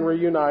tearing and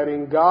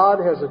reuniting, God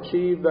has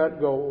achieved that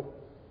goal.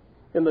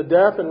 In the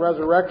death and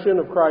resurrection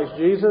of Christ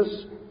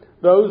Jesus,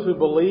 those who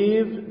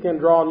believed can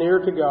draw near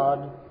to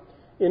God.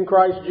 In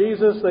Christ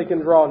Jesus, they can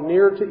draw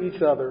near to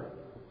each other.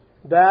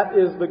 That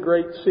is the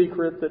great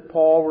secret that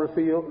Paul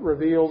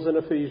reveals in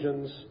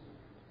Ephesians.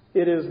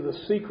 It is the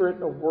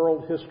secret of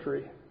world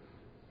history,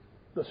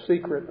 the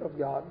secret of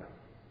God.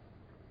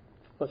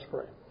 Let's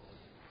pray.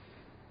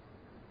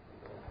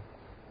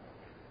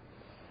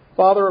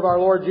 Father of our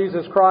Lord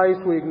Jesus Christ,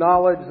 we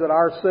acknowledge that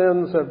our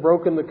sins have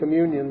broken the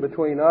communion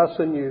between us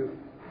and You,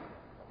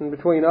 and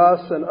between us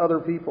and other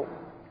people.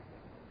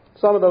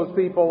 Some of those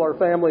people are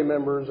family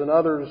members and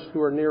others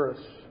who are near us.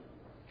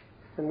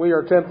 And we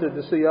are tempted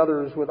to see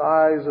others with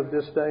eyes of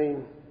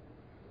disdain.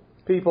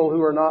 People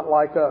who are not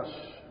like us.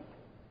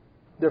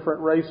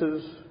 Different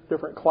races,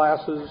 different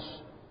classes,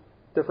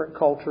 different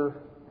culture.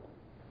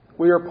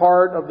 We are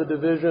part of the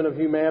division of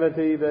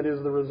humanity that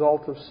is the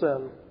result of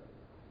sin.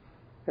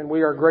 And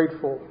we are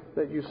grateful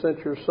that You sent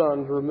Your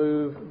Son to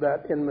remove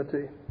that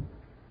enmity.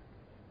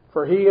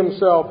 For He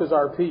Himself is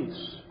our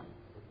peace,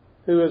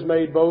 who has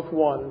made both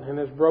one and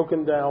has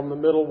broken down the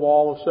middle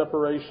wall of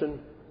separation,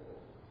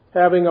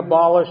 having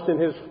abolished in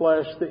His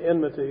flesh the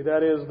enmity,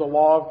 that is, the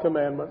law of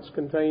commandments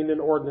contained in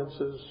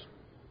ordinances,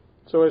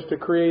 so as to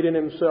create in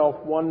Himself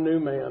one new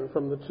man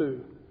from the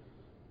two,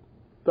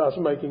 thus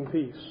making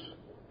peace,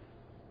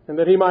 and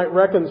that He might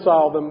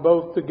reconcile them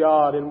both to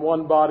God in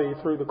one body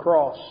through the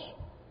cross,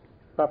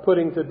 by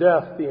putting to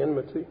death the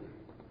enmity.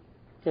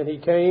 And He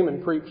came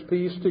and preached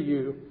peace to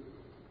you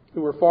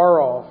who were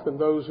far off and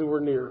those who were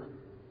near.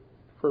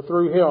 For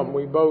through Him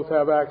we both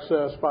have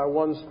access by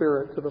one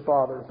Spirit to the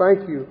Father.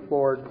 Thank You,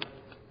 Lord,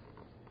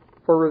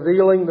 for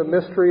revealing the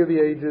mystery of the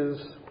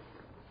ages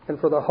and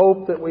for the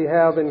hope that we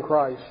have in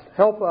Christ.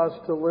 Help us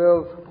to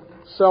live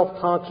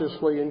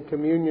self-consciously in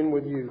communion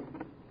with You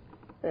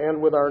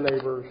and with our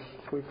neighbors.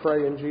 We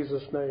pray in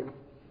Jesus' name.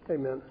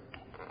 Amen.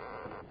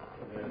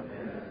 Amen.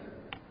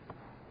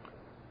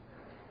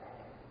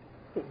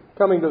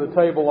 Coming to the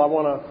table, I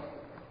want to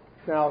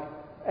now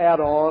add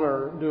on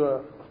or do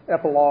an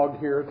epilogue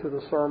here to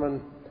the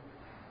sermon.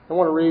 I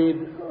want to read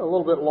a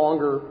little bit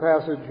longer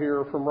passage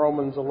here from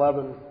Romans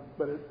 11,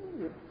 but it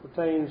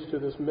pertains to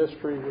this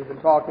mystery we've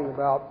been talking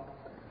about.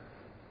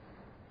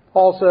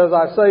 Paul says,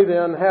 I say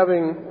then,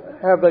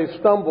 have they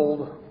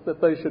stumbled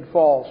that they should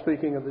fall,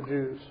 speaking of the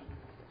Jews?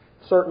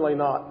 Certainly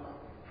not.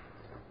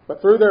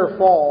 But through their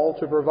fall,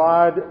 to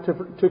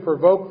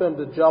provoke them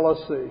to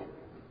jealousy,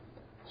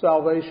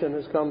 salvation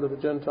has come to the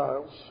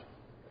Gentiles.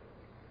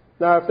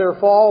 Now, if their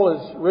fall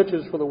is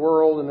riches for the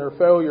world and their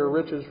failure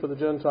riches for the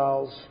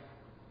Gentiles,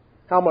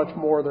 how much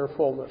more their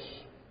fullness?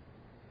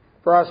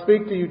 For I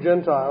speak to you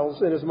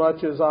Gentiles,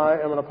 inasmuch as I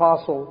am an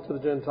apostle to the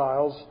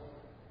Gentiles,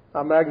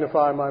 I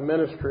magnify my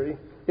ministry,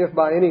 if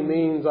by any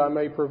means I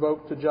may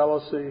provoke to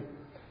jealousy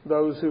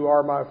those who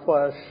are my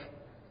flesh,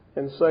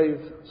 and save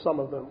some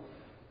of them.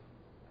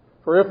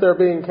 For if their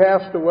being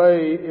cast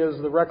away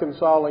is the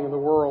reconciling of the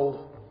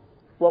world,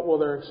 what will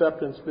their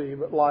acceptance be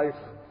but life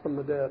from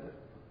the dead?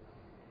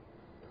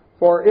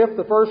 For if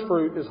the first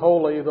fruit is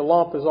holy, the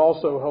lump is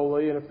also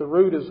holy, and if the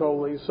root is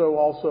holy, so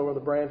also are the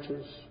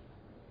branches.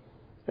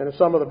 And if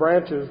some of the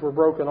branches were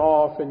broken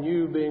off, and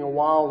you, being a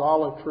wild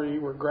olive tree,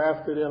 were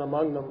grafted in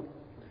among them,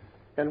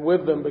 and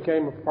with them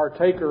became a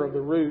partaker of the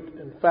root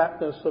and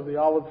fatness of the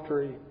olive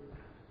tree,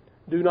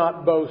 do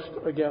not boast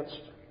against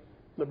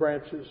the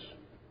branches.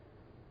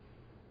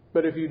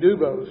 But if you do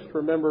boast,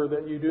 remember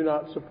that you do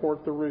not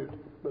support the root,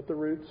 but the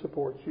root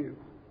supports you.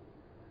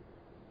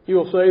 You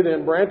will say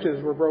then,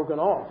 branches were broken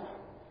off,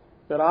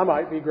 that I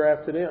might be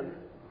grafted in.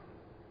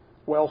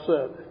 Well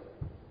said.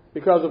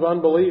 Because of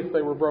unbelief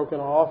they were broken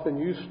off, and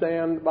you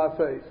stand by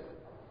faith.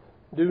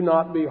 Do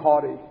not be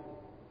haughty,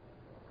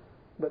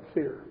 but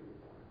fear.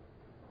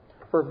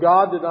 For if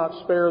God did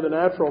not spare the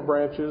natural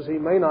branches, He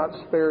may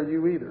not spare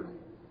you either.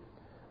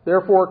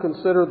 Therefore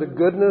consider the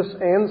goodness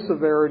and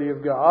severity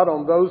of God.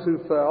 On those who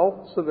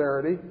fell,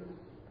 severity,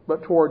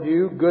 but toward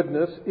you,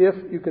 goodness,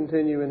 if you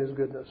continue in His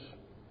goodness.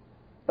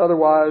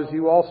 Otherwise,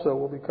 you also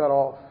will be cut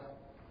off.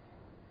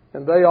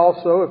 And they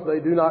also, if they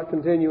do not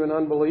continue in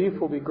unbelief,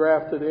 will be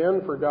grafted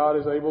in, for God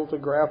is able to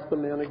graft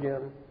them in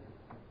again.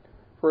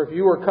 For if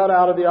you were cut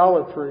out of the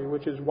olive tree,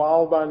 which is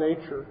wild by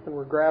nature, and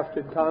were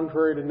grafted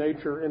contrary to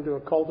nature into a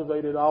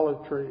cultivated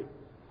olive tree,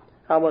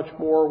 how much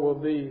more will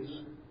these,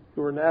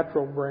 who are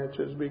natural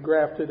branches, be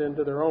grafted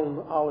into their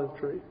own olive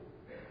tree?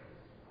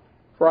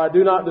 For I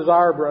do not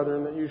desire,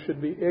 brethren, that you should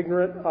be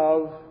ignorant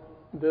of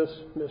this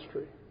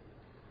mystery,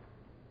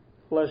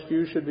 lest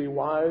you should be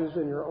wise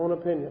in your own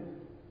opinion,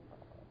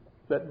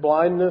 that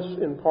blindness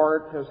in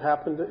part has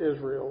happened to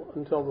Israel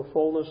until the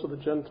fullness of the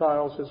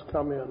Gentiles has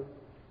come in,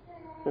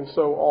 and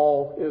so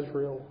all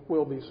Israel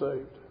will be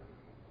saved.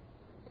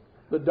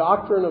 The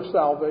doctrine of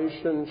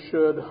salvation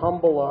should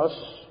humble us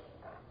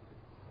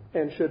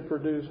and should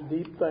produce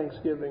deep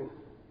thanksgiving.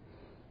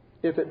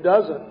 If it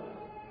doesn't,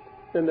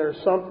 then there's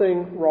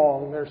something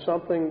wrong, there's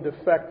something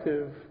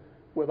defective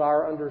with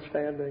our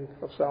understanding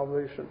of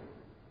salvation.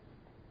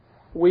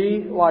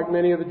 We, like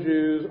many of the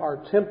Jews,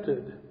 are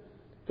tempted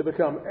to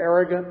become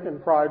arrogant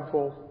and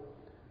prideful,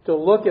 to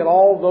look at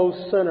all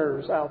those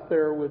sinners out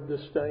there with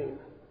disdain,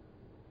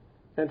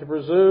 and to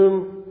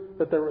presume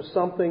that there was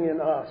something in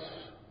us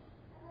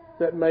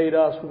that made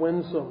us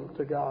winsome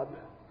to God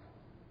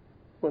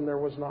when there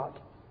was not.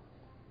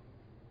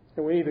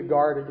 And we need to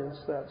guard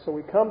against that. So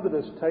we come to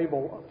this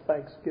table of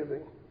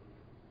thanksgiving.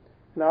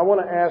 Now I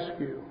want to ask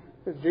you,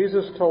 as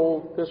Jesus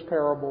told this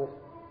parable,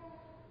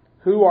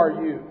 who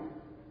are you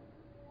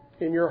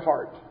in your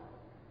heart,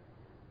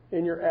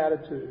 in your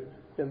attitude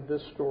in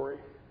this story?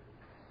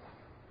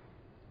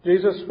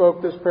 Jesus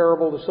spoke this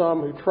parable to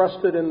some who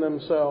trusted in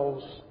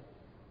themselves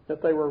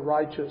that they were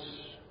righteous,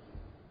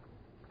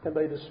 and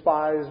they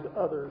despised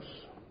others.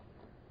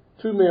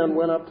 Two men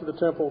went up to the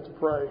temple to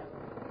pray.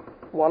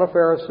 One a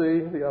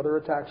Pharisee, the other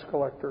a tax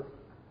collector.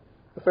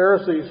 The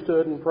Pharisee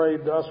stood and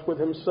prayed thus with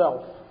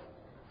himself: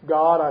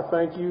 God, I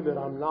thank you that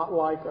I'm not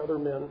like other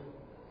men,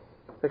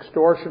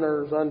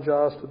 extortioners,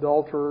 unjust,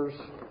 adulterers,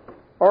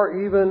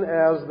 or even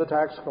as the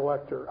tax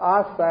collector.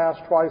 I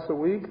fast twice a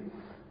week.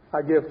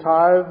 I give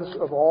tithes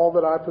of all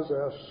that I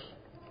possess.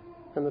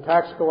 And the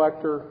tax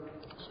collector,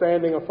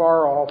 standing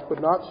afar off,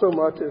 would not so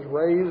much as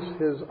raise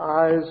his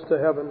eyes to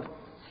heaven,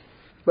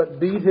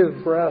 but beat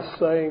his breast,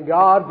 saying,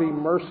 God, be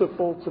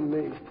merciful to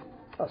me,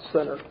 a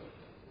sinner.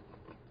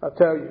 I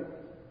tell you,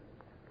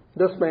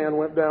 this man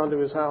went down to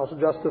his house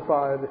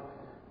justified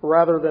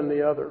rather than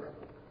the other.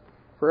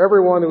 For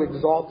everyone who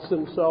exalts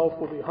himself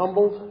will be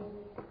humbled,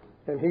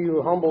 and he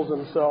who humbles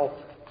himself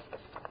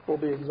will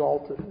be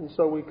exalted. And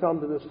so we come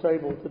to this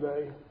table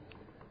today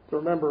to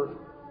remember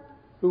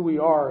who we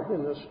are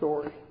in this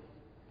story.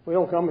 We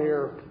don't come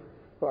here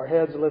with our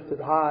heads lifted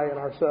high in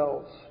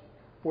ourselves.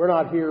 We're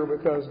not here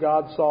because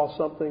God saw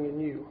something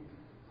in you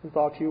and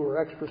thought you were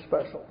extra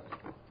special.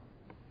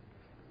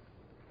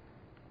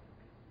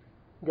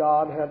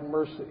 God had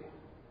mercy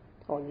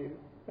on you,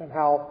 and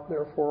how,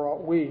 therefore,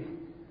 ought we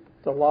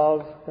to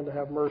love and to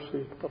have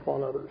mercy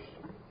upon others.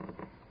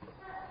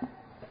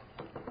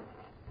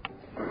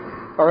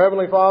 Our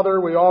Heavenly Father,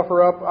 we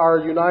offer up our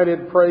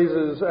united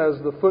praises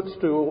as the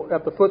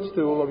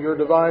footstool of your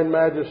divine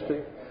majesty.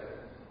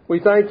 We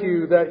thank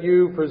you that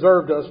you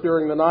preserved us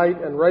during the night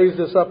and raised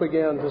us up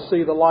again to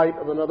see the light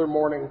of another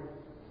morning.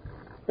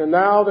 And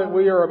now that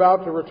we are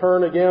about to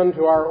return again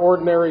to our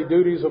ordinary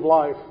duties of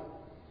life,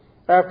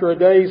 after a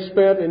day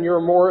spent in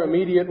your more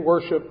immediate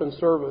worship and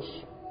service,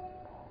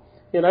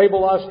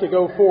 enable us to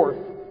go forth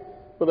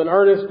with an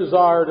earnest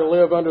desire to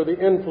live under the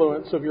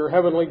influence of your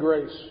heavenly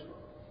grace.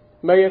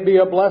 May it be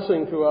a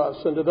blessing to us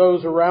and to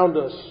those around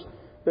us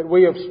that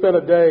we have spent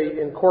a day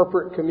in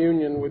corporate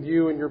communion with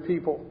you and your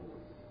people.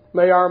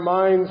 May our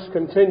minds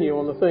continue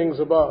on the things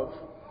above,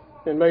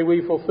 and may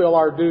we fulfill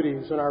our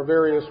duties in our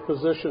various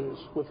positions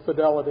with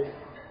fidelity.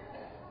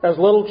 As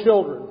little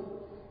children,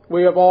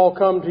 we have all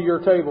come to your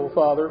table,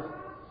 Father,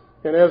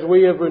 And as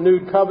we have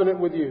renewed covenant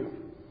with you,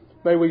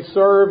 may we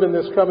serve in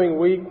this coming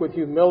week with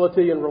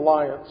humility and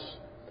reliance,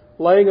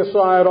 laying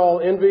aside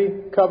all envy,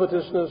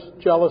 covetousness,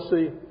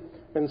 jealousy,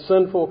 and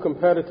sinful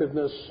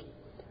competitiveness,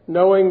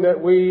 knowing that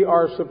we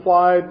are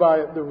supplied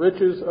by the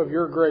riches of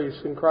your grace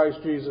in Christ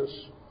Jesus,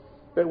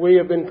 that we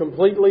have been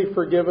completely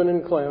forgiven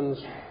and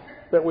cleansed,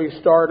 that we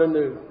start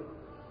anew.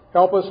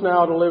 Help us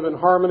now to live in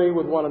harmony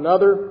with one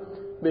another,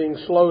 being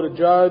slow to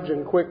judge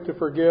and quick to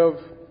forgive,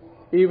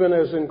 even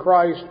as in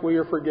Christ we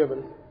are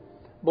forgiven.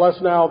 Bless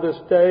now this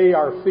day,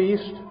 our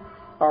feast,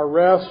 our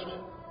rest,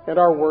 and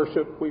our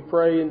worship. We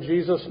pray in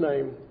Jesus'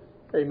 name.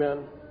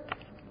 Amen.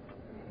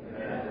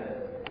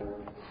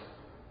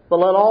 But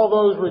let all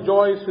those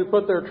rejoice who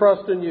put their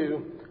trust in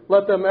you.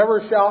 Let them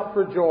ever shout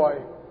for joy,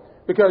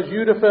 because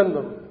you defend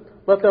them.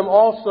 Let them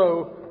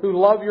also who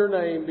love your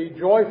name be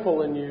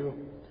joyful in you.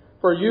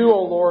 For you,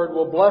 O Lord,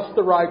 will bless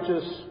the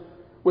righteous.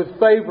 With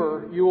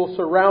favor you will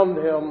surround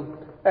him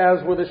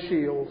as with a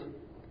shield.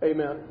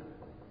 Amen.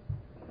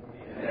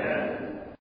 Amen.